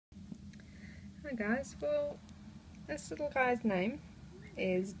Hi guys, well this little guy's name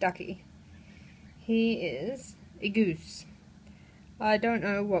is Ducky. He is a goose. I don't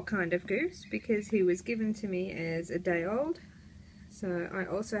know what kind of goose because he was given to me as a day old, so I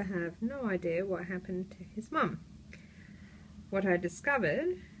also have no idea what happened to his mum. What I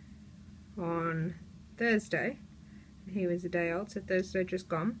discovered on Thursday, he was a day old, so Thursday just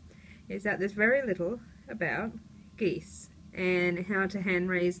gone, is that there's very little about geese and how to hand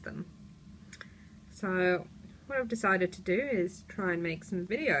raise them. So what I've decided to do is try and make some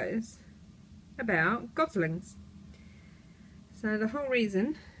videos about goslings. So the whole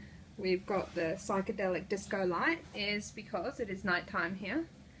reason we've got the psychedelic disco light is because it is nighttime here,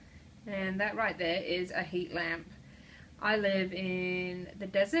 and that right there is a heat lamp. I live in the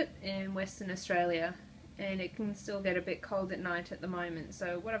desert in Western Australia and it can still get a bit cold at night at the moment.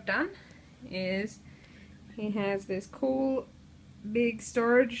 So what I've done is he has this cool big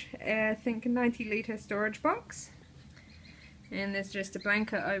storage, I think a 90-litre storage box, and there's just a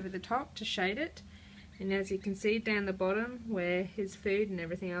blanket over the top to shade it, and as you can see down the bottom where his food and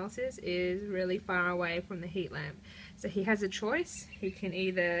everything else is really far away from the heat lamp. So he has a choice. He can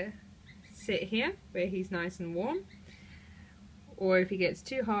either sit here where he's nice and warm, or if he gets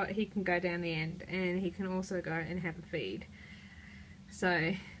too hot he can go down the end, and he can also go and have a feed.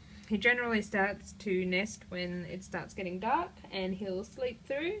 So he generally starts to nest when it starts getting dark, and he'll sleep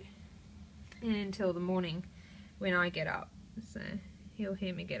through until the morning when I get up. So he'll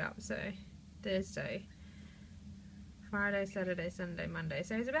hear me get up. So Thursday, Friday, Saturday, Sunday, Monday.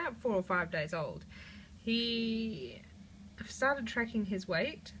 So he's about 4 or 5 days old. I've started tracking his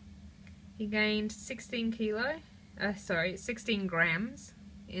weight. He gained 16 grams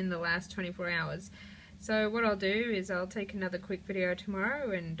in the last 24 hours. So what I'll do is I'll take another quick video tomorrow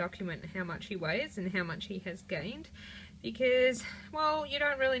and document how much he weighs and how much he has gained, because, well, you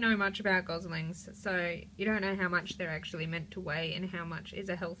don't really know much about goslings, so you don't know how much they're actually meant to weigh and how much is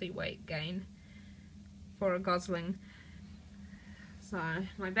a healthy weight gain for a gosling. So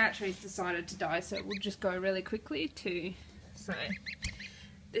my battery's decided to die, so we'll just go really quickly to, so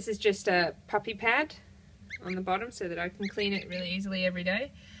this is just a puppy pad on the bottom so that I can clean it really easily every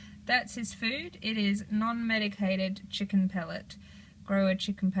day. That's his food. It is non-medicated chicken pellet, grower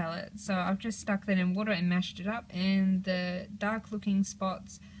chicken pellet. So I've just stuck that in water and mashed it up, and the dark looking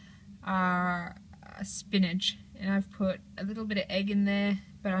spots are spinach, and I've put a little bit of egg in there,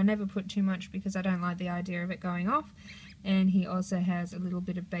 but I never put too much because I don't like the idea of it going off. And he also has a little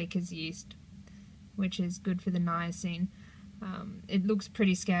bit of baker's yeast, which is good for the niacin. It looks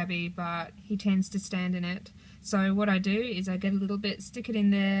pretty scabby, but he tends to stand in it. So what I do is I get a little bit, stick it in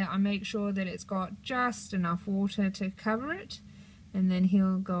there, I make sure that it's got just enough water to cover it, and then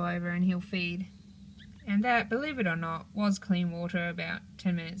he'll go over and he'll feed. And that, believe it or not, was clean water about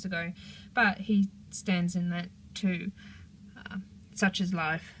 10 minutes ago, but he stands in that too. Such is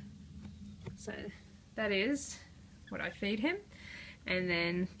life. So that is what I feed him. And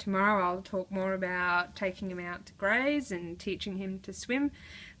then tomorrow I'll talk more about taking him out to graze and teaching him to swim.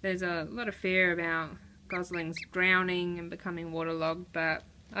 There's a lot of fear about goslings drowning and becoming waterlogged, but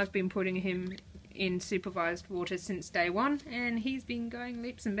I've been putting him in supervised water since day one, and he's been going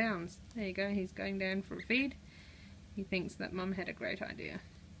leaps and bounds. There you go, he's going down for a feed. He thinks that Mum had a great idea.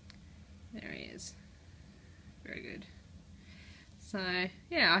 There he is. Very good. So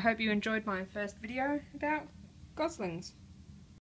yeah, I hope you enjoyed my first video about goslings.